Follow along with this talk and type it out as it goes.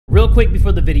Real quick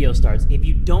before the video starts, if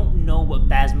you don't know what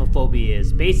Phasmophobia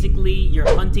is, basically you're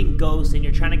hunting ghosts and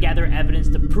you're trying to gather evidence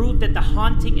to prove that the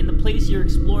haunting in the place you're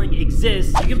exploring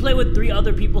exists. You can play with 3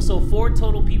 other people, so 4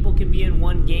 total people can be in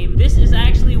one game. This is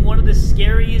actually one of the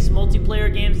scariest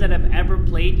multiplayer games that I've ever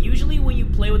played. Usually when you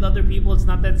play with other people, it's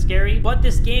not that scary, but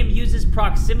this game uses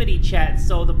proximity chat,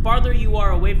 so the farther you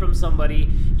are away from somebody,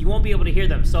 you won't be able to hear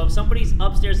them. So if somebody's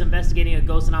upstairs investigating a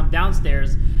ghost and I'm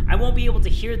downstairs, I won't be able to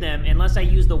hear them unless I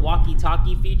use the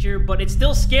walkie-talkie feature, but it's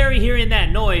still scary hearing that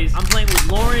noise. I'm playing with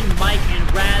Lauren, Mike,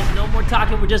 and Razz. No more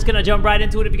talking, we're just gonna jump right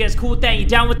into it. If you guys cool with that, you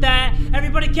down with that?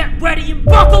 Everybody get ready and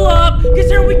buckle up, because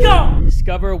here we go!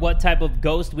 Discover what type of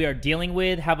ghost we are dealing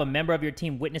with. Have a member of your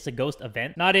team witness a ghost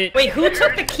event. Not it. Wait, who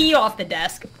took the key off the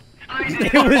desk?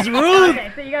 It was Ruth!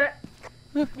 Okay, so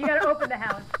you gotta open the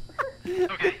house.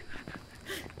 Okay.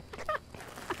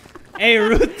 Hey,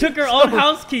 Ruth took her own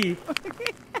house key.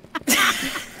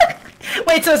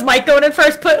 Wait, so is Mike going in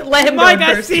first? Let him Mike, go in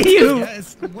I first. see you!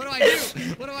 Yes. What do I do?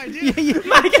 What do I do?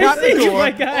 Mike, I see you,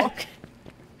 my guy!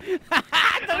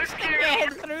 Don't Stick your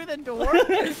head through the door.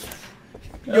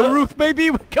 Yo, Ruth, baby,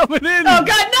 we're coming in. Oh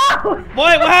God, no!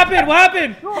 Boy, what happened? What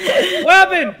happened? What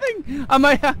happened?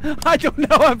 I don't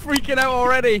know. I'm freaking out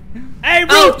already. Hey,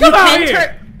 Ruth, Oh, come out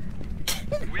here!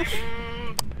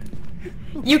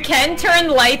 You can turn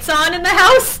lights on in the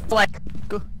house? Like,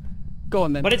 Go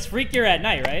on then. But it's freakier at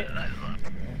night, right?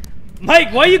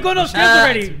 Mike, why are you going upstairs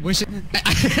already?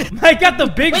 Mike got the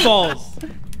big balls.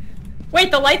 wait,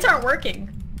 the lights aren't working.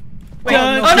 Wait,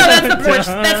 Dun, oh no, that's the dun, porch.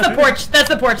 dun. That's the porch. That's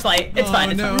the porch light. It's fine.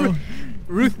 It's no. fine.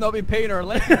 Ruth not been paying her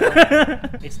rent.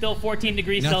 It's still 14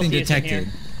 degrees Nothing Celsius detected. in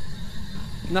here.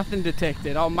 Nothing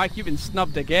detected. Oh, Mike, you've been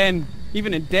snubbed again.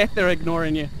 Even in death, they're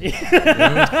ignoring you. Is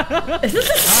that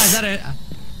a...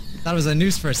 I thought it was a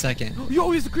noose for a second. Yo,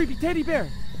 he's a creepy teddy bear.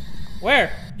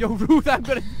 Where? Yo, Ruth, I've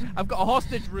got a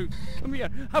hostage, Ruth. Come here.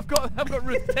 I've got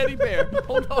Ruth's teddy bear.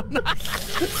 Hold on.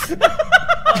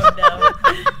 Oh no.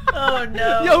 Oh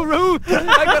no. Yo, Ruth,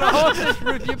 I got a hostage,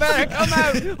 Ruth. You better come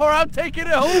out, or I'm taking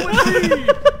it home with me.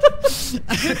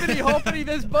 Hippity hoppity,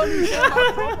 this bunny's on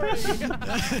my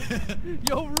property.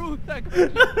 Yo, Ruth, I got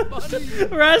a bunny.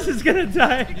 Razz is gonna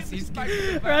die. He's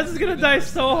Razz is gonna die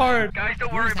so hard. Guys,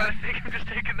 don't worry about it. I'm just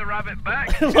taking the rabbit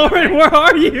back. Lauren, where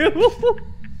are you?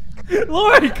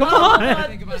 Lauren, come on! God.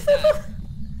 Think about that.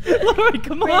 Lauren,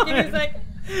 come Wait, on! give me a sec.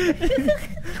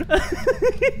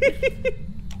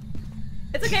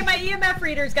 It's okay, my EMF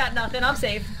reader's got nothing. I'm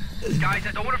safe. Guys,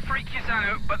 I don't want to freak you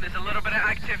out, but there's a little bit of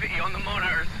activity on the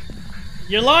monitors.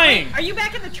 You're lying! Are you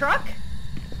back in the truck?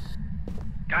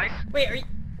 Guys, Wait,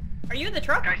 are you in the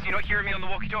truck? guys, you not hearing me on the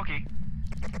walkie-talkie?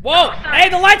 Whoa! Hey,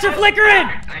 the lights are flickering!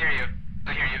 I hear you.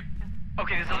 I hear you.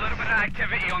 Okay, there's a little bit of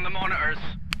activity on the monitors.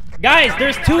 Guys,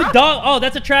 there's 2 dog. Oh,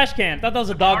 that's a trash can. Thought that was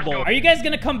a dog bowl. Are you guys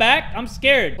gonna come back? I'm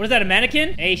scared. What is that, a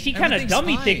mannequin? Hey, she kind of Everything's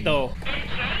dummy fine. thick though. If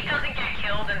Jay doesn't get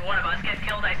killed and one of us gets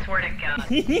killed, I swear to God.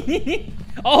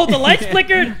 Oh, the lights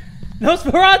flickered.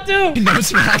 Nosferatu.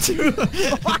 Nosferatu.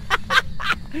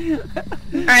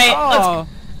 All right, Oh,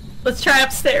 let's try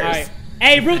upstairs. All right.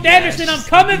 Hey, Ruth Anderson, I'm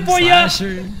coming for you.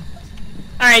 Slasher.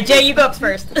 All right, Jay, you go up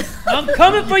first. I'm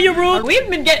coming for you, Ruth. We haven't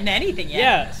been getting anything yet.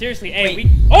 Yeah, seriously. Hey, Wait.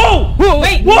 we. Oh!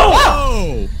 Wait. Whoa!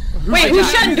 Oh! Wait,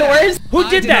 who's shutting doors? Who I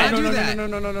did did that? not do that.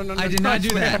 no. I did not do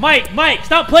that. Mike,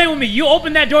 stop playing with me. You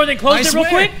opened that door, then I closed it real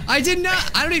swear, quick. I did not.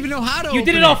 I don't even know how to. You did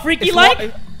open it all freaky like. All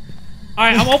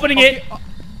right, I'm opening it.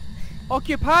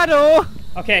 Occupado.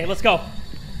 Okay, let's go.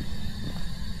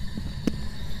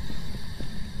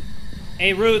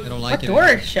 Hey, Ruth. I don't like What it. door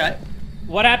is shut?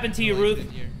 What happened to you, Ruth?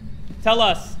 Tell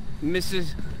us.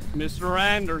 Mr.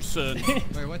 Anderson.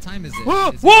 Wait, what time is it? Whoa!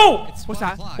 It's Whoa! It's What's 12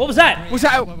 that? o'clock. What was that? What's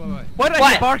that? Wait. Why did I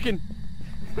What? hear barking?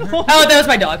 Oh, that was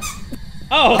my dog.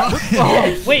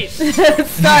 Oh, wait.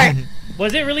 Sorry.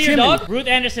 Was it really your Jimmy. dog? Ruth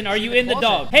Anderson, are you in the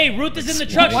dog? Hey, Ruth is in the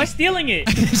truck. She's stealing it.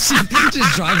 She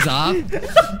just drives off.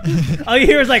 All you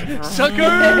hear is like, Sucker!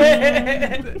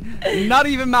 Not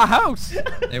even my house.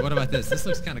 Hey, what about this? This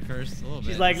looks kind of cursed a little bit.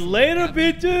 she's like, later,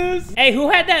 bitches. Hey,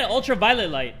 who had that ultraviolet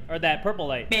light or that purple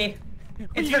light? Me.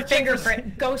 It's her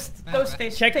fingerprint. Ghost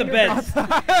face. Check the fingerprint.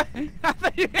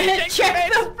 beds.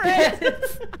 Check the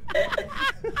beds.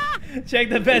 Check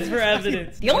the beds for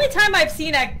evidence. The only time I've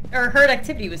seen or heard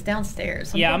activity was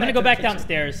downstairs. Yeah, I'm gonna go back to the kitchen.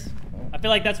 downstairs. I feel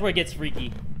like that's where it gets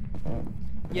freaky.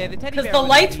 Yeah, the teddy Because bear.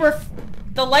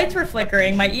 the lights were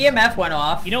flickering. My EMF went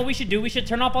off. You know what we should do? We should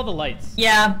turn off all the lights.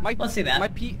 Yeah, My, let's do that. My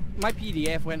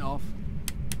PDF went off.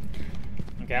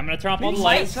 Okay, I'm gonna turn off all the Please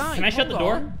lights. outside, Can I shut the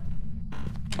door? hold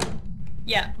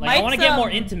Yeah, Like, I want to get more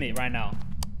intimate right now.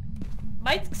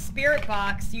 Mike's spirit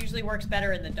box usually works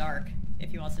better in the dark. If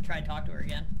he wants to try and talk to her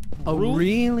again. Oh, Ruth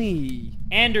really?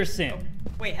 Anderson.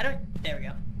 Wait, how do I... There we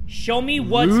go. Show me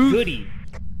what's Ruth? goody.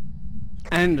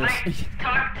 Anderson.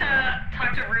 Mike,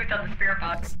 talk to Ruth on the spirit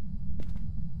box.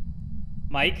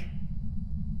 Mike.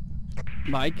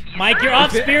 Mike. Mike, you're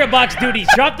off spirit box duties.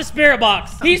 Drop the spirit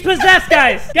box. He's possessed,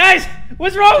 guys. Guys,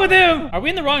 what's wrong with him? Are we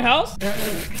in the wrong house?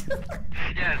 Yes,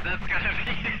 that's gotta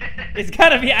be. It's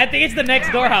gotta be. I think it's the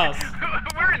next door house.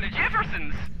 We're in the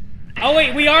Jeffersons. Oh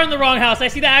wait, we are in the wrong house. I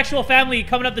see the actual family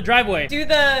coming up the driveway. Do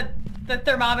the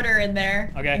thermometer in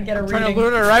there. Okay. And get a Trying to reading.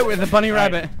 lure her right with the bunny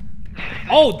rabbit.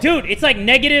 Oh, dude, it's like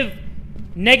negative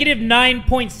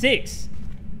 9.6.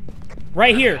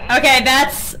 Right here. Okay,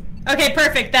 that's... Okay,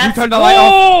 perfect. You That's... turned the light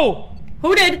off. Whoa!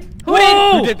 Who did? Who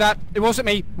Whoa! Who did that? It wasn't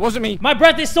me. It wasn't me. My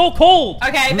breath is so cold. did?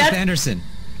 Okay, Ruth that's... Anderson.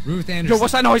 Ruth Anderson. Yo,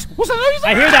 what's that noise? What's that noise?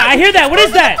 I hear that. I hear that. What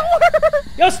is that?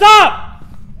 Yo, stop!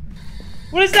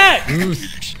 What is that?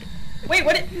 Ruth. Wait,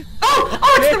 what?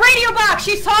 Oh, it's the radio box.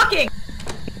 She's talking.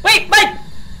 Wait, Mike.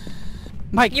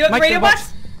 Mike, You have Mike, the radio get the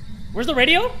box? Where's the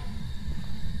radio?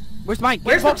 Where's Mike? Get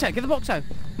Where's the box the- out. Get the box out.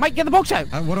 Mike, get the box out.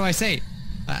 What do I say?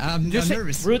 I'm Just say-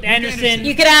 nervous. Ruth Anderson.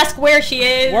 You could ask where she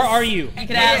is. Where are you? You could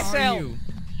Where ask. are you?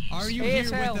 Are you here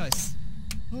ASL. with us?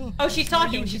 Oh, she's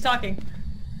talking. She's talking.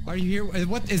 Are you here?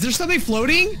 What? Is there something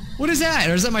floating? What is that?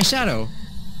 Or is that my shadow?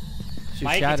 She's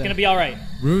Mike, it's shouting. gonna be all right.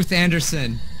 Ruth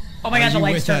Anderson. Oh my Are God, the you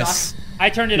lights with turned us? off. I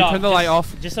turned it You off. turn the light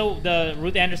off. Just so the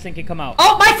Ruth Anderson can come out.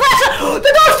 Oh, my flash!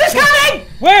 The ghost is coming!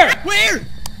 Where? Where?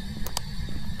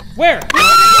 Where?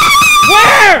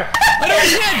 Where? I don't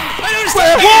understand. I don't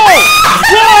understand. Whoa!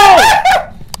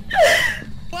 Whoa!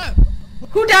 What?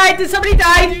 Who died? Did somebody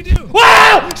die? What do you do?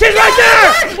 Wow! She's right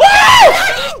there!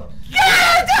 Whoa!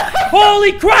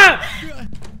 Holy crap!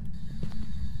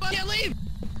 I can't leave.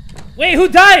 Wait, who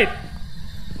died?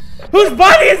 Whose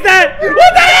body is that?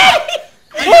 What the hell?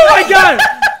 Oh my god!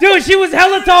 Dude, she was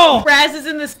hella tall. Razz is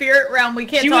in the spirit realm. We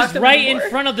can't She talk was to him right anymore. in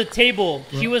front of the table.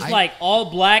 She was like all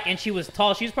black and she was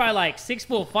tall. She was probably like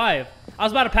 6'5". I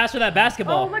was about to pass her that Oh,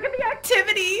 basketball. look at the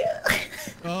Activity.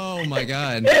 Oh my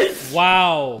god.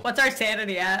 Wow. What's our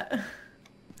sanity at?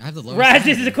 I have the lowest. Raz,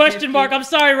 this is a question mark. I'm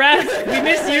sorry, Raz. We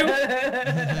miss you.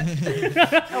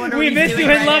 I wonder We what he's miss doing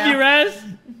you and right love now. you, Raz.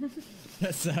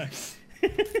 That sucks.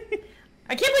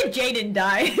 I can't believe Jay didn't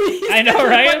die. I know,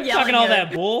 right? I'm Yelling talking all at that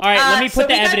him. bull. All right, let me So put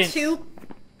the we got evidence.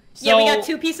 yeah, we So- got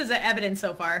 2 pieces of evidence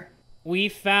so far. We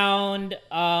found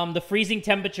the freezing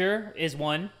temperature is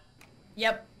one.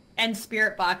 Yep. And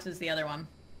spirit box is the other one.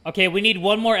 Okay, we need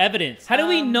one more evidence. How do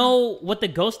we know what the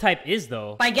ghost type is,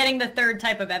 though? By getting the 3rd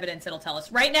type of evidence, it'll tell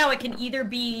us. Right now, it can either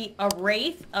be a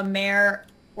wraith, a mare,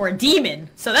 or a demon.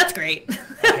 So that's great.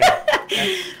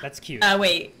 Okay, that's cute.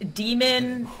 Wait,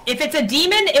 demon. If it's a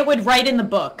demon, it would write in the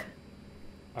book.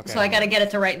 Okay. So I gotta get it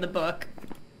to write in the book.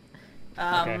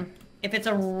 Okay. If it's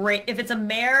a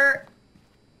mare,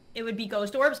 it would be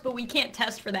ghost orbs, but we can't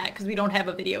test for that because we don't have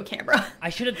a video camera. I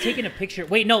should have taken a picture.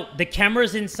 Wait, no, the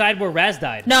camera's inside where Raz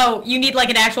died. No, you need like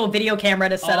an actual video camera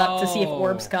to set up to see if Oh,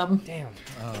 orbs come, Damn.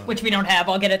 which we don't have.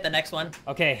 I'll get it the next one.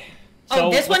 Okay. Oh, So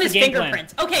this one what's is the game plan?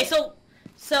 fingerprints. Okay, so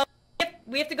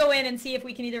we have to go in and see if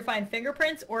we can either find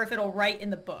fingerprints or if it'll write in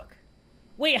the book.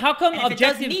 Wait, how come And if it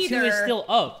does objective 2 is neither- still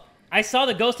up? I saw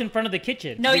the ghost in front of the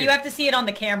kitchen. No, Weird. you have to see it on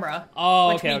the camera. Oh,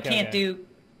 which okay, we okay, can't okay. do.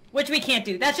 Which we can't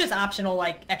do. That's just optional,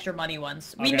 like extra money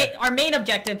ones. Okay. Our main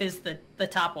objective is the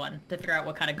top one to figure out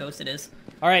what kind of ghost it is.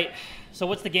 All right. So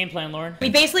what's the game plan, Lauren? We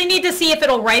basically need to see if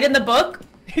it'll write in the book,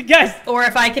 guys, or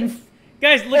if I can,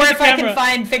 guys, look or at if the I camera. can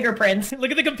find fingerprints.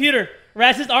 Look at the computer.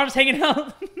 Raz's arms hanging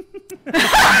out.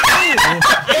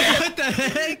 What the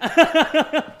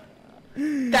heck?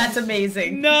 That's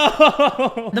amazing.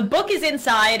 No. The book is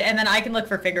inside, and then I can look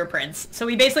for fingerprints. So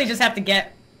we basically just have to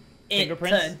get it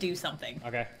Fingerprints? to do something.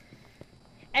 Okay.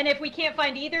 And if we can't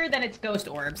find either, then it's ghost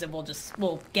orbs, and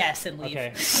we'll guess and leave.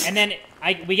 Okay. And then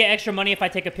we get extra money if I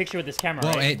take a picture with this camera,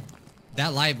 Whoa, right? hey,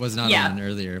 that light was not Yeah. on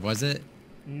earlier, was it?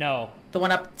 No. The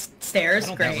one upstairs, I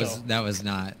don't great. think so. That was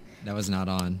not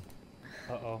on.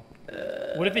 Uh-oh.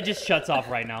 What if it just shuts off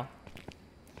right now?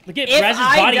 Look at If Raz's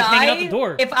I body die, hanging out the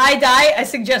door. if I die, I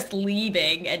suggest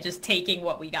leaving and just taking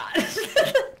what we got.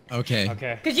 Okay.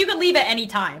 Okay. Because you can leave at any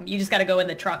time. You just got to go in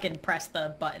the truck and press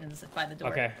the buttons by the door.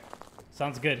 Okay.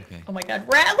 Sounds good. Okay. Oh my god,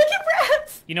 look at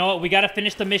rats! You know what? We gotta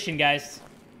finish the mission, guys.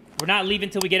 We're not leaving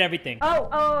till we get everything.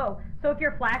 Oh. So if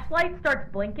your flashlight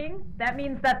starts blinking, that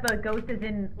means that the ghost is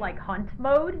in, like, hunt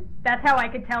mode. That's how I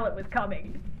could tell it was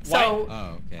coming. So,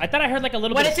 Oh, okay. I thought I heard like a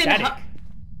little when bit of it's in static.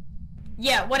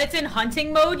 yeah, when it's in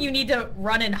hunting mode, you need to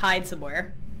run and hide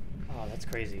somewhere. Oh, that's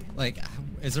crazy. Like,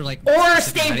 is there like Or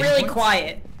specific stay hiding really points?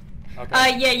 quiet.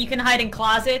 Okay. Yeah, you can hide in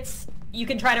closets. You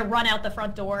can try to run out the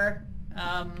front door.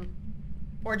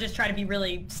 Or just try to be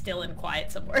really still and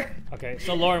quiet somewhere. Okay,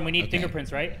 so Lauren, we need Okay.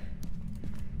 fingerprints, right?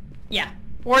 Yeah.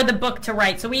 Or the book to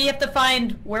write. So we have to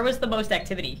find where was the most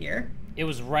activity here. It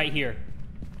was right here.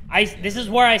 This is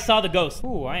where I saw the ghost.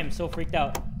 Ooh, I am so freaked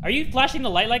out. Are you flashing the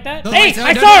light like that? No, Hey, no,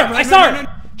 I no, saw no, her! no, I no, saw no, her! no.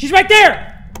 She's right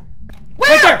there! Where?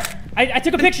 Right there! I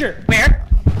took a picture. Where?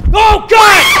 Oh,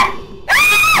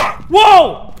 God!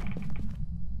 Whoa!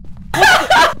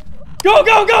 Go,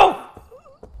 go, go!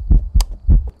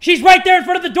 She's right there in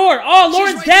front of the door. Oh,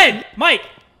 Lauren's right dead. there. Mike,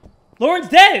 Lauren's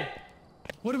dead.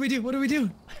 What do we do? What do we do?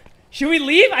 Should we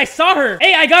leave? I saw her.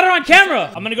 Hey, I got her on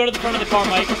camera. I'm gonna go to the front of the car,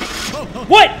 Mike. Oh, oh,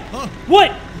 What? oh.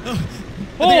 What? I think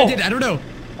I Oh, did. I don't know.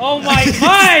 oh my,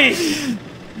 Mike!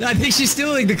 I think she's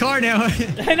stealing the car now.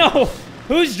 I know.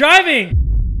 Who's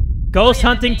driving? Ghost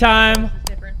hunting time. It's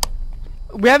different.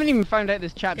 We haven't even found out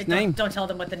this chap's Okay, name. don't tell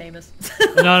them what the name is.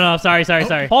 No, sorry.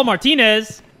 Paul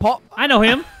Martinez. Paul. I know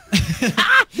him.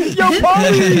 Yo,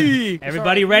 Paulie!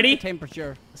 Everybody ready?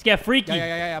 Temperature. Let's get freaky.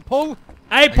 Yeah. Paul.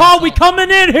 Hey, Paul, we coming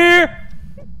in here.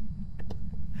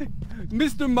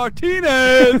 Mr.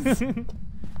 Martinez.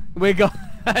 we got.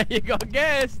 You got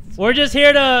guests. We're just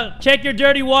here to check your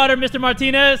dirty water, Mr.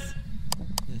 Martinez.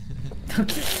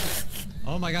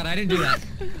 Oh my God, I didn't do that.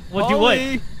 What do what?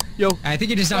 Paulie. Yo. I think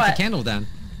you just knocked What? the candle down.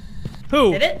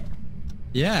 Who? Did it?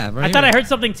 Yeah, right I thought I here. heard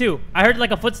something too. I heard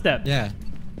like a footstep. Yeah.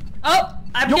 Oh,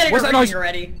 I'm Yo, getting what's a that ring noise?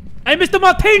 already. Hey, Mr.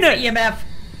 Martinez. EMF.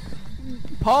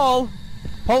 Paul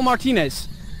Martinez.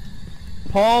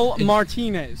 Paul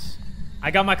Martinez. I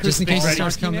got my Just in crucifix case it ready.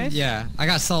 starts coming. Martinez? Yeah, I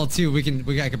got salt too. I can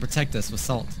protect us with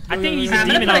salt. I think he's a I'm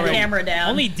gonna demon put a already. camera down.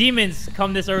 Only demons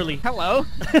come this early. Hello.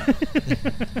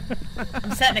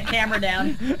 I'm setting a camera down.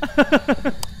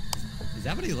 Is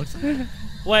that what he looks like?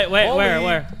 Wait, Paulie.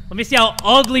 where? Let me see how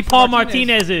ugly Paul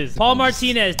Martinez. Martinez is. Paul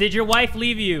Martinez, did your wife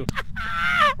leave you?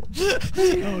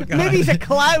 Oh God. Maybe he's a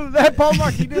clown. Paul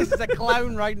Martinez is a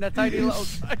clown riding a tiny little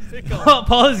bicycle.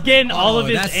 Paul is getting all of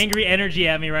his that's- angry energy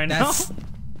at me right now.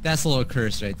 That's a little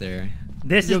curse right there.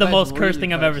 This Yo, is the that's most cursed really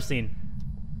thing I've cursed. ever seen.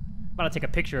 I'm about to take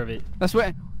a picture of it. That's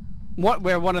where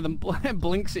one of them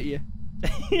blinks at you.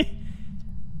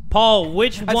 Paul,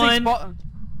 which I'd say one spot-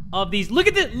 of these? Look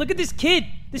at this kid.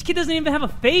 This kid doesn't even have a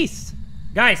face.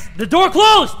 Guys, the door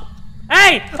closed.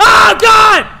 Hey! Oh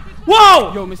God!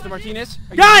 Whoa! Yo, Mr. Martinez.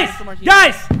 Are you Guys! Mr. Martinez?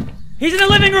 Guys! He's in the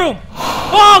living room!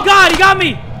 Oh God, he got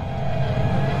me!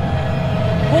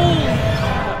 Holy...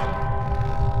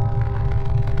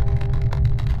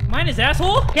 Mine is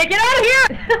asshole? Can't get out of here!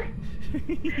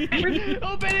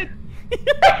 Open it!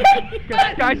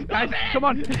 Guys, come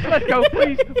on, let's go,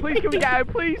 please, can we get out,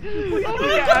 please, can we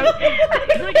get out?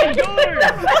 Freaking door!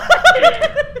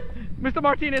 Mr.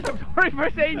 Martinez, I'm sorry for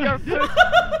saying your Go!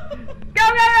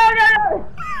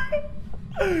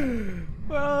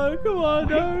 Oh, come on,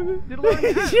 dog. Did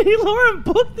Lauren have- Lauren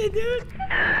booked it, dude.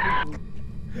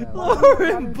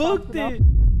 Lauren booked it.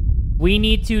 We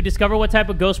need to discover what type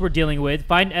of ghost we're dealing with,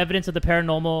 find evidence of the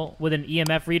paranormal with an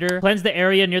EMF reader, cleanse the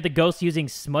area near the ghost using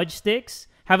smudge sticks,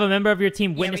 have a member of your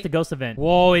team witness the ghost event.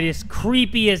 Whoa, it is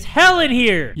creepy as hell in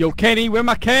here. Yo, Kenny, where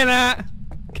my Ken at?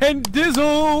 Ken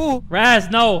Dizzle! Raz,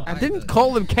 no. I didn't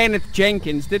call him Kenneth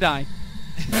Jenkins, did I?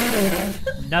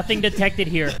 Nothing detected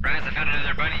here. Razz, I found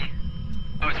another bunny.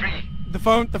 Oh, it's free. The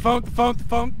phone.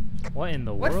 What in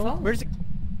the What world? phone? Where's it?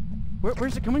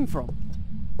 Where's it coming from?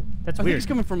 That's I think weird. it's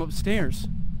coming from upstairs.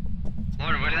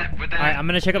 Lauren, what that? Alright, I'm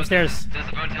gonna check upstairs. Does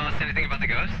the phone tell us anything about the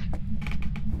ghost?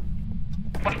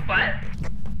 What?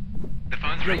 The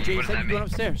phone's Yo, ringing. Jay What does said that you're going mean?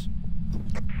 upstairs.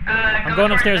 I'm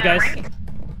going upstairs, guys.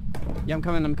 Yeah, I'm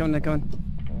coming.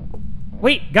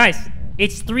 Wait, guys.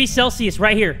 It's 3 Celsius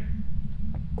right here.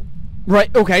 Right,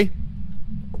 okay.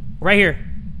 Right here.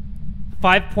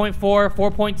 5.4,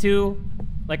 4.2.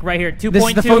 Like right here. 2.2. This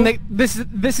is the phone that this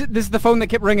is the phone that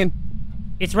kept ringing.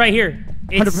 It's right here.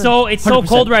 It's 100%. so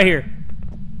cold 100%. right here.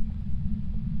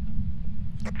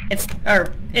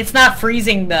 It's not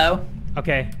freezing though.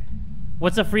 Okay.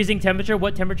 What's the freezing temperature?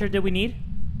 What temperature did we need?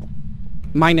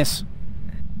 Minus.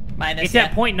 Minus. It's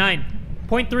at 0.9.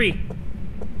 0.3.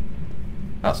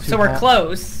 Oh, so we're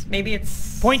close. Maybe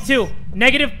it's 0.2.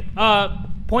 Negative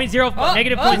 0.05. Oh,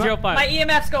 Negative oh, 0.05. My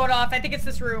EMF's going off. I think it's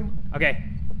this room. Okay.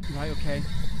 Right, okay.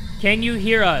 Can you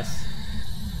hear us?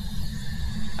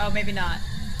 Oh, maybe not.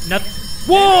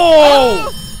 Nothing. Whoa!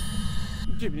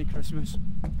 Jiminy Christmas.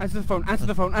 Answer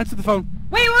the phone.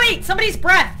 Wait! Somebody's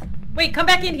breath. Wait, come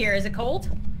back in here. Is it cold?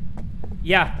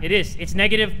 Yeah, it is. It's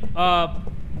negative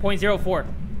 0.04.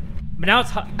 But now it's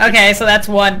hot. Okay, so that's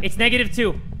 1. It's negative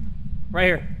 2. Right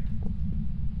here.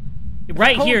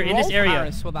 Right Cold here in this Rolf area.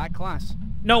 Harris for that class.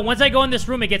 No, once I go in this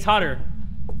room, it gets hotter.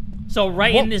 So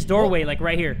right in this doorway, like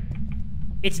right here.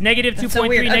 It's negative 2.3, so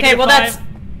weird. negative Okay, well 5.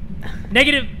 that's...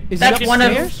 Negative... Is That's he one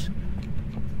of... upstairs?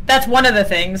 That's one of the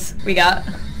things we got.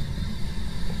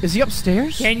 Is he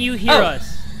upstairs? Can you hear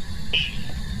us?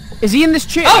 Is he in this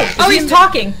chair? Oh, he's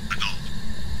talking.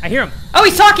 I hear him. Oh,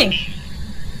 he's talking.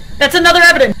 That's another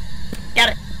evidence. Got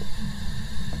it.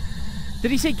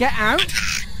 Did he say get out?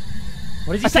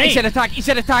 What is he saying? He said attack, he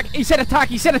said attack, he said attack,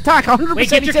 he said attack, 100%. Wait,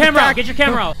 get your camera out, get your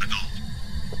camera out.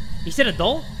 He said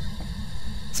adult?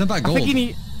 Something about I gold.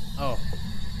 think Oh.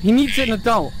 he needs an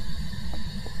adult.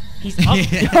 He's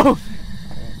up.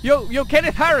 Yo,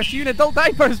 Kenneth Harris, you in adult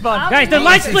diapers, bud. Guys, the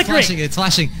light's It's flickering. flashing, it's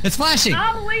flashing, it's flashing.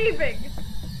 I'm leaving.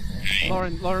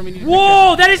 Lauren, we need to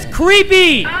Whoa, that is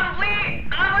creepy. I'm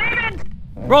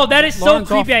leaving. Bro, that is so Lauren's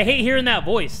creepy. off. I hate hearing that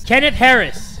voice. Kenneth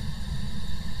Harris.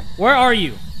 Where are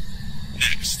you?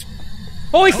 Next.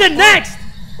 Oh, he said next.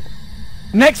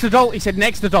 Next adult, he said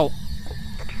next adult.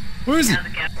 Where is he?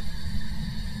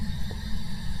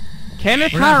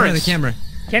 Kenneth We're not in front of Harris. the camera.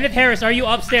 Kenneth Harris, are you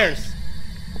upstairs?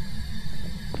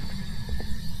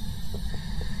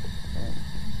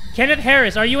 Kenneth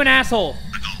Harris, are you an asshole?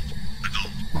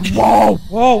 Whoa!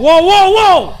 Whoa, whoa, whoa,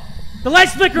 whoa! The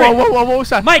light's flickering. Whoa, what's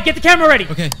that? Mike, get the camera ready.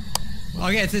 Okay.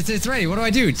 Okay, it's ready. What do I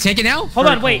do? Take it now? Hold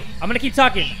on, wait. I'm gonna keep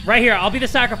talking. Right here, I'll be the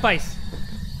sacrifice.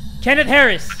 Kenneth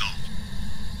Harris.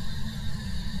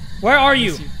 Where are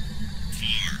you?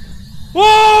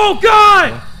 Whoa,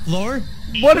 God! Floor?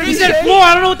 What did He he said say? floor,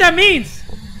 I don't know what that means.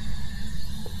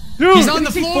 Dude, He's on the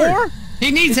is he floor. floor?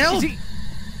 He needs help.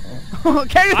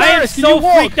 Kenneth I am Harris, can so you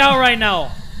walk? freaked out right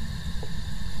now.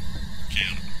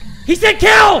 He said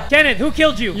kill! Kenneth, who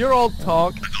killed you? You're all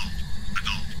talk.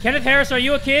 Kenneth Harris, are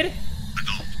you a kid?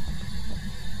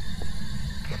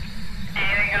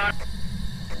 Anything going?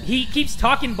 He keeps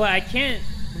talking, but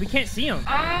we can't see him.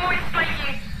 Oh, it's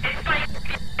spiky. It's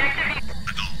spiky. Activity.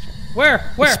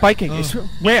 Where? It's spiking. Oh. It's,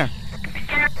 where?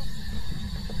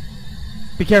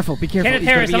 Be careful, be careful. Kenneth He's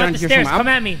gotta Harris, be I'm around at the here stairs. somewhere. Come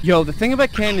at me. Yo, the thing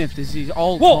about Kenneth is he's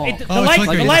all Whoa, talk. the Oh, it's light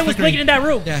flickering, was it's blinking in that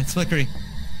room. Yeah, it's flickering.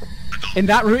 In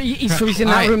that room, so he's in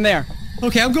that Alright. room there.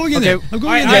 Okay, I'm going in Okay. there. I'm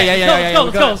going in Alright, there.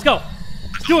 let's go, we let's go.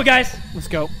 Let's do it, guys. Let's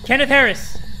go. Kenneth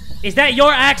Harris, is that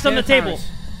your axe on the Kenneth table? Harris.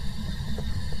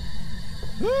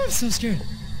 Ooh, I'm so scared.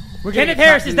 We're gonna Kenneth get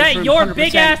Harris, trapped is in this that room, your 100%.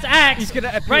 big ass axe? He's gonna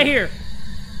appear. Right here.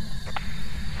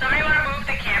 Somebody want to move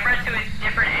the camera to a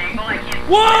different angle? I can't.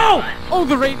 Whoa! See that much. Oh,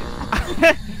 the rate.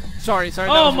 sorry. That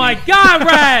Oh was my me. God,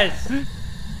 Razz!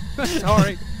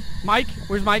 Sorry. Mike,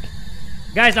 where's Mike?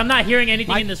 Guys, I'm not hearing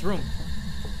anything Mike? in this room.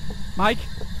 Mike?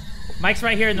 Mike's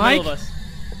right here in the Mike? middle of us.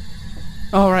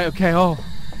 Oh, right, okay, oh.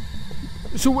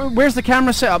 So where's the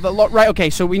camera set up? Right, okay,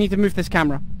 so we need to move this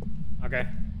camera. Okay.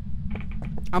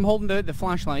 I'm holding the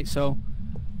flashlight, so...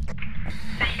 So you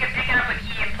can pick it up a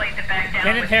key and place it back down.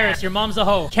 Kenneth with Harris, that. your mom's a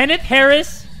hoe. Kenneth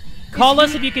Harris, call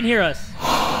us if you can hear us.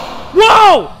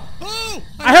 Whoa! Oh!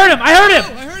 I heard him! I heard him!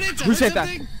 Oh, I heard it! I Who heard said that?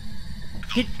 something.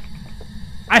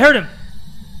 I heard him.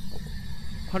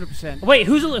 100%. Wait,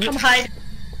 who's... I'm hiding.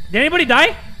 Did anybody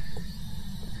die?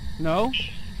 No?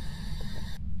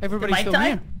 Everybody's Mike still die?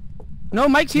 here. No,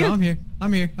 Mike's here. No, I'm here.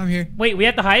 I'm here. I'm here. Wait, we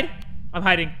have to hide? I'm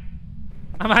hiding.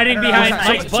 I'm hiding I don't know, behind I was-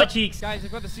 Mike's butt cheeks. Guys,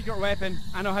 I've got the secret weapon.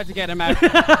 I know how to get him out.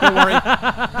 Don't worry.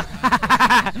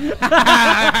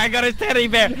 I got his teddy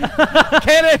bear.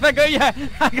 Kenneth, I got you.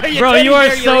 I got your Bro, teddy you are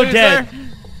bear, so loser. dead.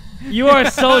 You are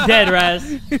so dead,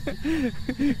 Razz.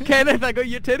 Kenneth, I got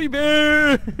your teddy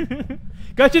bear.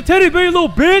 Got your teddy bear, you little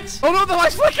bitch! Oh no, the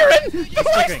light's flickering. The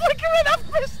light's flickering. flickering.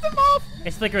 I've pissed him off.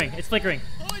 It's flickering. It's flickering.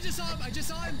 Oh, I just saw him. I just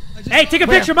saw him. I just Hey, saw take a him.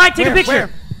 picture, Mike. Take a Where? picture. Where?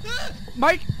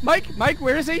 Ah, Mike,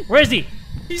 where is he? Where is he?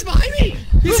 he's behind me.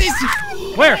 He's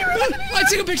Where? I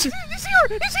took a picture. He's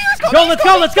here. He's here. Go, let's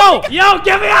go, let's go! Yo,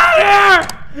 get me out of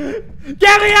here!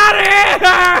 Get me out of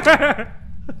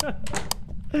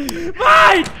here!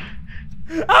 Mike!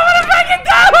 I'm gonna break it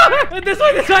down! This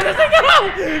way, go!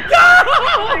 Go!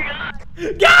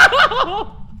 Go!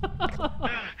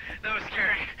 That was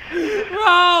scary.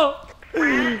 Bro!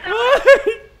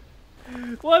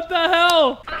 What the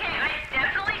hell? Okay, I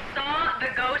definitely saw the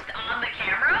ghost on the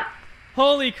camera.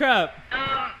 Holy crap.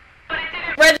 But it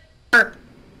didn't. Register.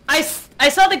 I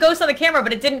saw the ghost on the camera,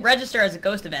 but it didn't register as a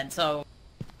ghost event, so...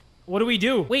 What do we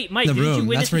do? Wait, Mike, The did you room,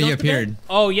 witness that's where the he ghost event? appeared.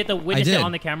 Oh, you had to witness it did.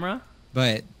 on the camera?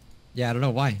 But yeah, I don't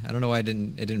know why. I don't know why it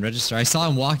didn't register. I saw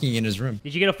him walking in his room.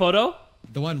 Did you get a photo?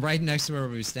 The one right next to where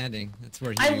we were standing. That's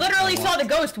where he. I literally saw walked. the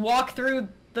ghost walk through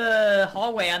the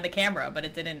hallway on the camera, but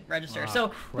it didn't register. Oh,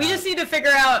 so we crap. just need to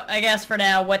figure out, I guess, for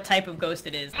now, what type of ghost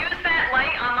it is. Use that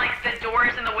light on like the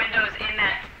doors and the windows in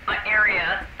that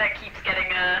area that keeps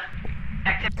getting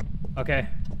activity. Okay.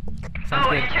 Sounds Oh,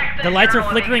 good. and check The lights are journal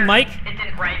and flickering, make Mike? sure it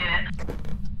didn't write in it.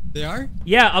 They are?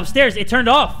 Yeah, upstairs. It turned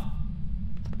off.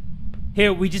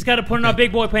 Here, we just gotta put on our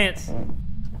big boy pants.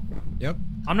 Yep.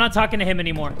 I'm not talking to him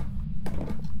anymore.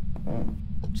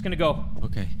 Just gonna go.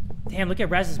 Okay. Damn, look at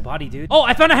Razz's body, dude. Oh,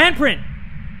 I found a handprint.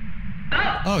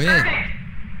 Oh, yeah. Perfect.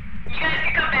 You guys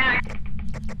can come back.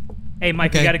 Hey,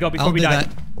 Mike, we Okay, gotta go before I'll we do die.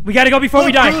 that. We gotta go before we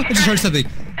I die. just heard something.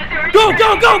 Go,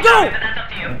 go, go, go! But that's up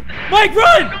to you. Mike,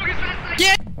 run!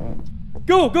 Get!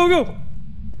 Go, go, go!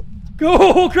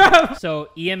 Go, crap! So,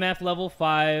 EMF level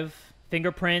 5,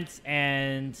 fingerprints,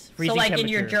 and freezing So like temperature.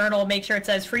 in your journal, make sure it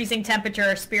says freezing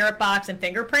temperature, spirit box, and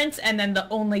fingerprints, and then the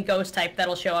only ghost type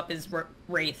that'll show up is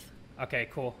Wraith. Okay,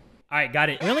 cool. Alright, got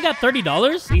it. We only got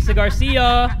 $30. Lisa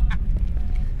Garcia.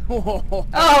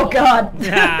 Oh god.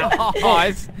 Yeah.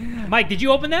 Guys. Mike, did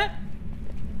you open that?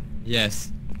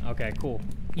 Yes. Okay, cool.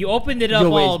 You opened it up Yo,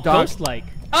 wait, all dog. ghost-like.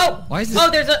 Oh! Why is this-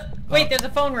 Oh, there's a... Wait, there's a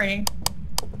phone ringing.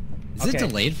 Is it Okay.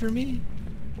 delayed for me?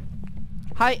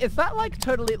 Hi, is that like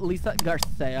totally Lisa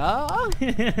Garcia?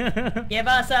 Give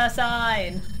us a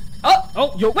sign. Oh!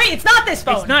 Oh, Yo, Wait, it's not this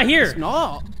phone! it's not here. It's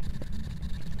not.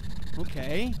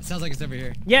 Okay. It sounds like it's over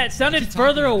here. Yeah, it sounded you talking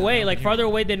further about away, over like here? farther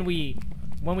away than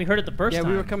when we heard it the first Yeah,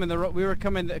 time. we were coming the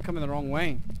wrong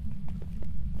way.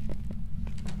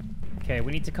 Okay,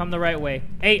 we need to come the right way.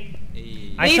 Hey,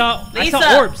 Hey. I saw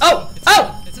Lisa! orbs. Oh!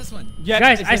 Oh! It's this one. Yeah,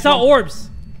 Guys, it's I this saw one. orbs.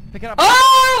 Pick it up.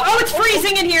 Oh! Oh, it's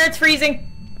freezing in here, it's freezing!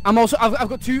 I'm also I've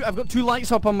got two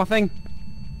lights up on my thing.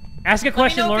 Ask a Let me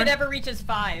question, know Lauren. if it ever reaches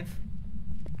 5.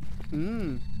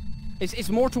 It's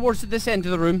more towards this end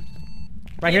of the room.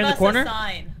 Right here in the corner. Give us a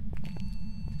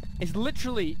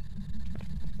sign.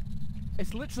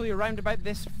 It's literally around about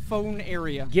this phone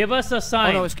area. Give us a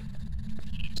sign. Oh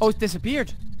no, it's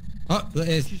disappeared. Oh,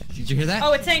 did you hear that?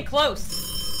 Oh, it's saying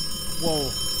close. Whoa.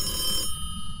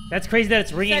 That's crazy that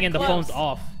it's ringing said and the close. phone's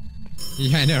off.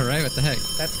 Yeah, I know, right? What the heck?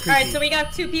 That's creepy. Alright, so we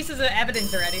got 2 pieces of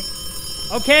evidence already.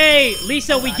 Okay,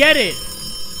 Lisa, we get it.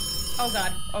 Oh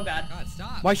god, oh god. God,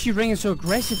 stop. Why is she ringing so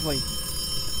aggressively?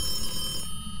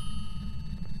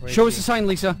 Where is Show us she? a sign,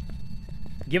 Lisa.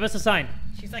 Give us a sign.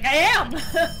 She's like, I am!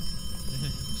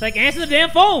 She's like, answer the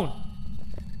damn phone.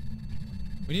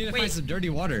 We need to Wait. find some dirty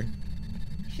water.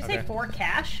 She Okay. say 4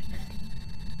 cash?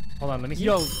 Hold on, let me see.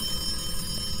 Yo.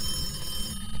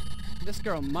 This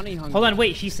girl money hungry. Hold on,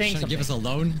 wait, she's saying Trying to something. give us a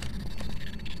loan.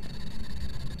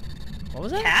 What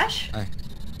was that? Cash?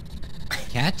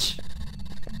 Catch?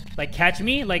 Like catch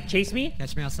me? Like chase me?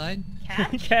 Catch me outside?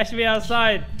 Cash? Catch me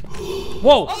outside.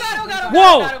 Whoa! Oh god, oh god, oh god,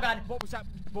 Whoa! oh god, oh god. What was that?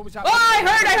 What was that? Oh, I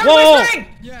heard Whoa! whispering!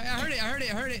 Yeah,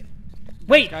 I heard it.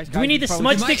 Wait, Guys, do we guys, need you the probably-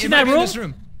 smudge It might- sticks it in might that be room? this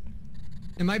room.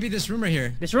 It might be this room right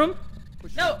here. This room?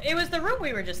 No, it was the room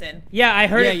we were just in. Yeah, I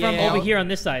heard Yeah, it yeah, from yeah. over here on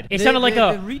this side. It The- sounded like the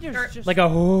a reader's just- like a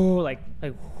like.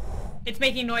 It's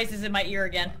making noises in my ear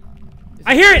again.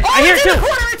 I hear it. Oh, I hear it it's in too. the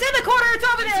corner! It's in the corner! It's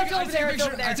over there! It's I over there! It's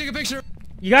over I there! took a picture.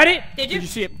 You got it? Did you? Did you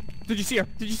see it? Did you see her?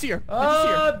 Did you see her? Did you see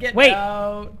Oh, her? get Wait.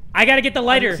 out. I gotta get the I didn't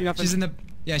lighter. see nothing. She's in the.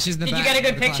 Yeah, she's in the Did back. you get a of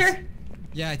good the class. picture?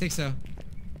 Yeah, I think so.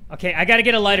 Okay, I gotta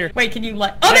get a lighter. Wait, can you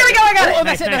light? Oh, there we go! I got it! Oh,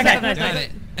 that's it, Nice, that's nice, it. nice,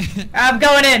 Got nice. it. I'm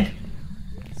going in.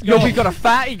 Yo, we got a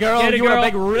fatty girl. Get it, You want girl. a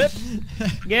big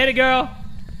rip? Get it, girl.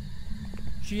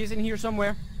 She is in here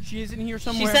somewhere. She is in here She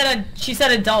somewhere.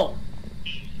 said adult.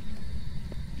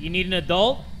 You need an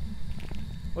adult?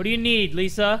 What do you need,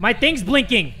 Lisa? My thing's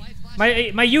blinking. My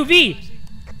UV.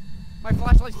 My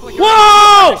flashlight's flickering.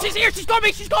 Whoa! She's here. She's got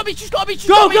me. She's got me. She's got me. She's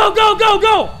Go, got me. go, go, go,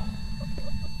 go!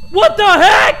 What the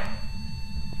heck?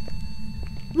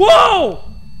 Whoa!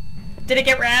 Did it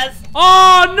get Razz?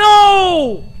 Oh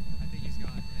no! I think he's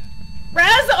gone. Yeah.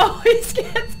 Razz always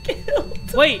gets killed.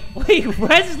 Wait,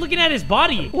 Raz is looking at his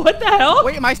body. What the hell?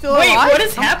 Wait, am I still Wait, alive? what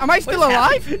is happening? Am I still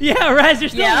alive? Yeah, Raz, you're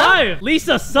still Yeah? alive.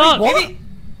 Lisa sucks. what?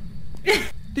 Maybe,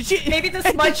 Did she? maybe the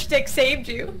smudge stick saved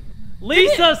you.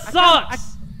 Lisa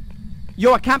sucks.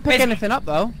 Yo, I can't pick Wait. anything up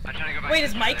though. I'm trying to go back Wait, to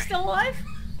is this Mike trailer. still alive?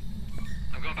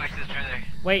 I'm going back to this trailer.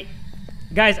 Wait,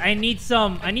 guys, I need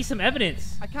some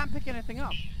evidence. I can't pick anything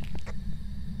up.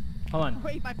 Hold on.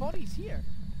 Wait, my body's here.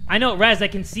 I know, Raz, I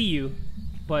can see you,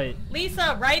 but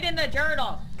Lisa, write in the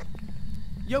journal.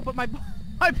 Yo, but my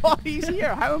body's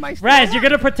here. How am I still Raz, you're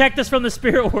alive? gonna protect us from the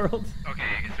spirit world. Okay,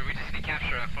 so we just need to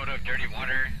capture a photo of dirty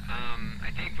water.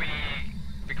 I think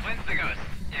we cleansed the ghost.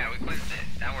 Yeah, we cleansed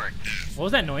it. That worked. What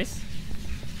was that noise?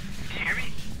 Can you hear me?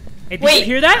 Hey, did Wait. you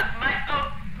hear that?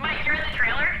 Mike, you're in the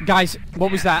trailer? Guys,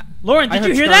 what was that? Lauren, I did heard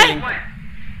you hear scurrying. that?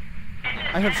 What? It's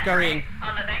just I heard that, scurrying. right,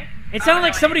 on the thing? It sounded Oh,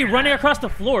 like no, I somebody didn't hear running that. across the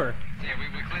floor. Yeah,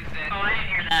 we cleansed it. Oh, I didn't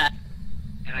hear that.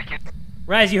 And I can't.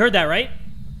 Raz, you heard that, right?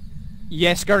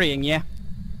 Yeah, scurrying. Yeah.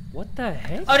 What the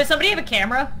heck? Oh, does somebody have a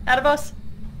camera out of us?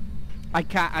 I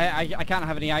can't. I can't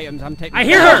have any items. I'm taking. I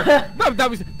hear her. No, that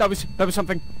was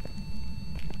something.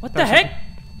 What the heck?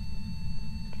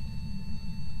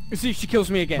 See if she kills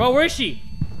me again. Bro, where is she?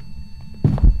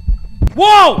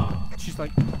 Whoa! She's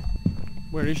like,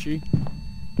 where is she?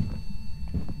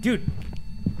 Dude.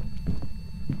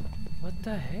 What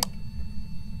the heck?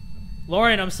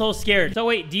 Lauren, I'm so scared. So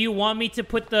wait, do you want me to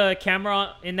put the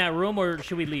camera in that room or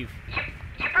should we leave?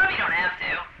 You probably don't have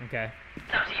to. Okay.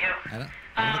 It's up to you.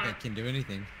 I don't think I can do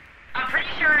anything. I'm pretty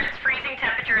sure it's freezing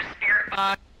temperature spirit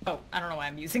box. Oh, I don't know why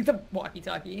I'm using the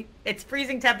walkie-talkie. It's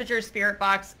freezing temperature, spirit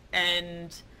box,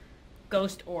 and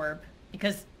ghost orb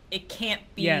because it can't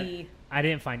be. Yeah, I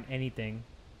didn't find anything.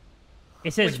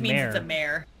 It says which means mare. it's a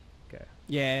mare. Okay.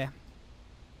 Yeah.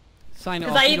 Sign it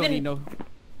 'Cause off. I You don't even- need no.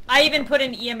 I even put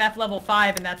in EMF level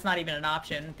 5, and that's not even an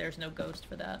option. There's no ghost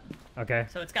for that. Okay.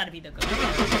 So it's got to be the ghost.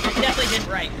 You definitely did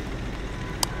right.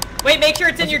 Wait, make sure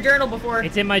it's in your journal before.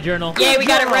 It's in my journal. Yeah, we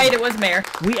got it right. It was mare.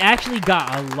 We actually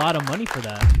got a lot of money for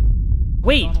that.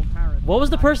 Wait, what was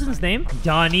the person's name?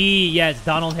 Donnie. Yeah, it's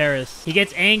Donald Harris. He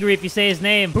gets angry if you say his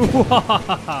name.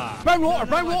 Brown water,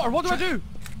 brown water. What do I do?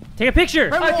 Take a picture.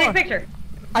 Brown Oh, take a water. picture.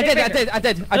 I Take a did.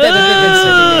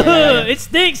 picture. It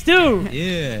stinks too.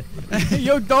 Yeah.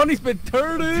 Yo, Donnie's been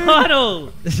turning.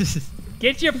 Donald,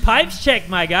 get your pipes checked,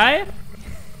 my guy.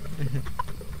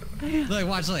 Look,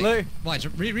 watch, Look. watch,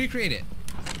 recreate it.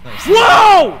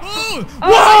 Whoa! Oh!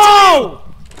 Whoa!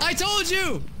 I told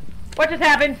you! What just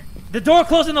happened? The door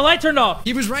closed and the light turned off.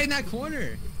 He was right in that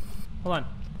corner. Hold on.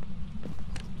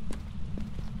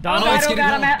 Oh Donald. god, it's oh getting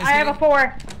god, cold. It's I have a getting-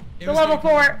 4. It The was level getting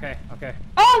cold. 4. Okay, okay.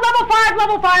 Oh, level 5,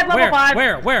 level 5, level 5.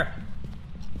 Where? Right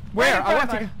Where? in I front want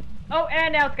of to. us. Oh,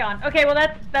 and now it's gone. Okay, well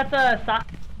that's a sock.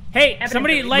 Hey, Evidence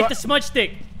somebody of- light the smudge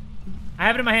stick. I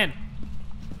have it in my hand.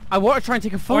 I want to try and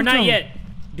take a photo. Or not yet.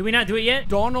 Do we not do it yet?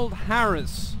 Donald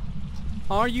Harris.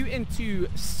 Are you into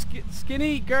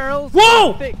skinny girls?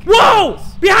 Whoa! Thick Whoa!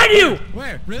 girls? Behind you!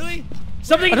 Where? Really?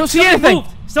 Something. I don't see something anything. Moved.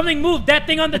 Something moved. That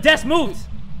thing on the desk moved.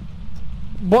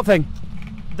 What thing?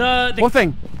 The What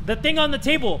thing? The thing on the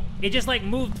table. It just like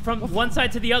moved from one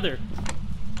side to the other.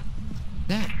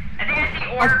 That. I think I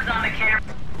see orbs on the camera.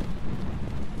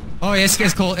 Oh, yeah,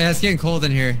 it's cold. Yeah, it's getting cold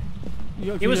in here.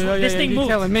 It was- this thing you're moved.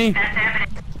 telling me. That's evidence.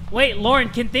 Wait, Lauren,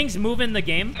 can things move in the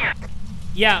game? Yeah.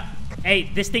 Yeah.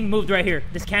 Hey, this thing moved right here.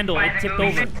 This candle, Why it is it tipped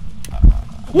moving? over.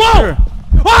 Whoa!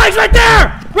 Oh, he's right there!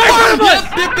 Right in front of us!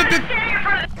 Standing in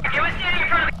front of the... It was standing in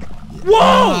front of the... Oh,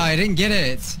 Whoa! I didn't get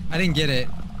it. I didn't get it.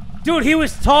 Dude, he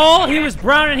was tall, he was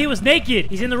brown, and he was naked.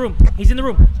 He's in the room. He's in the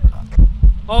room.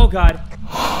 Oh, God.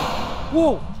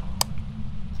 Whoa.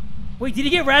 Wait, did he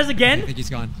get Razz I again? think he's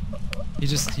gone. He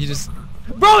just.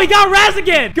 Bro, he got Razz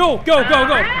again! Go, go, go,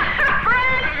 go.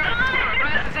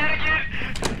 Razz dead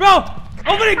again! Bro,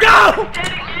 open it, go! Dead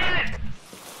again!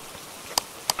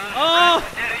 Oh,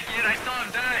 Dead again, I saw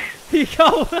him die.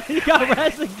 he got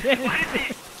Razz again. Why is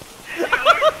he... He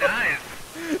always dies.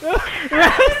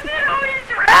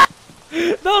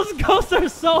 Razz. Those ghosts are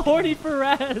so horny for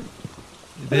Razz.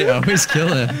 They always kill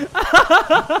him.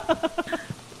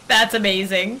 That's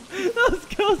amazing. Those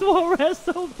ghosts want Razz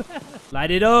so bad.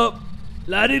 Light it up.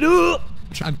 Light it up.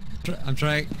 I'm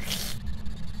trying.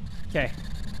 Okay.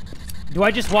 Do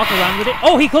I just walk around with it?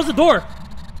 Oh, he closed the door.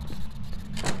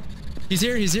 He's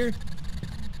here. He's here.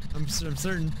 I'm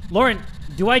certain. Lauren,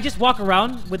 do I just walk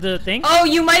around with the thing? Oh,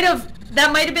 you might have.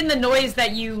 That might have been the noise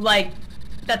that you like.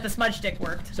 That the smudge stick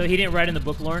worked. So he didn't write in the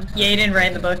book, Lauren? Yeah, you didn't write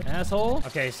in the book. Asshole.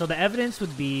 Okay, so the evidence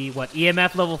would be, what,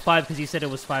 EMF level 5, because you said it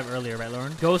was 5 earlier, right,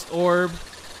 Lauren? Ghost orb,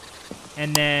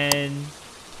 and then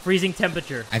freezing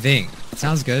temperature. I think.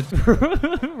 Sounds good.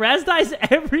 Razz dies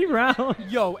every round.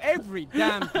 Yo, every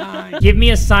damn time. Give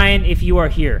me a sign if you are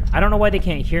here. I don't know why they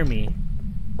can't hear me,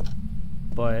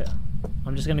 but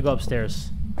I'm just gonna go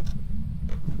upstairs.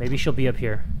 Maybe she'll be up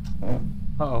here.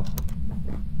 Uh-oh.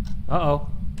 Uh-oh.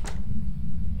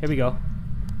 Here we go.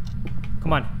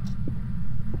 Come on.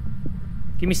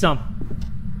 Give me some.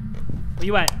 Where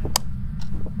you at?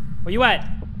 Where you at?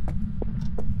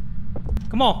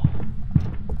 Come on.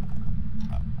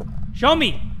 Show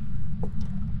me.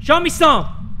 Show me some.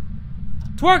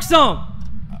 Twerk some.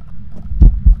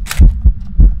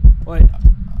 What?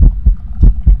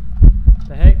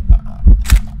 The heck?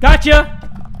 Gotcha.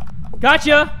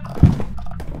 Gotcha.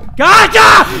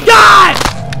 Gotcha! God!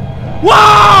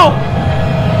 Whoa!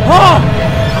 Oh!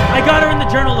 I got her in the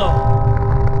journal,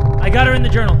 though. I got her in the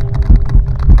journal.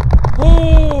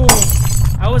 Oh!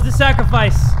 I was the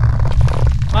sacrifice.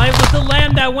 I was the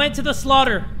lamb that went to the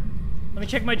slaughter. Let me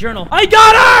check my journal. I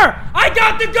got her! I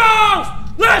got the ghost!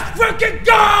 Let's freaking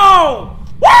go!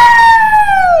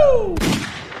 Woo!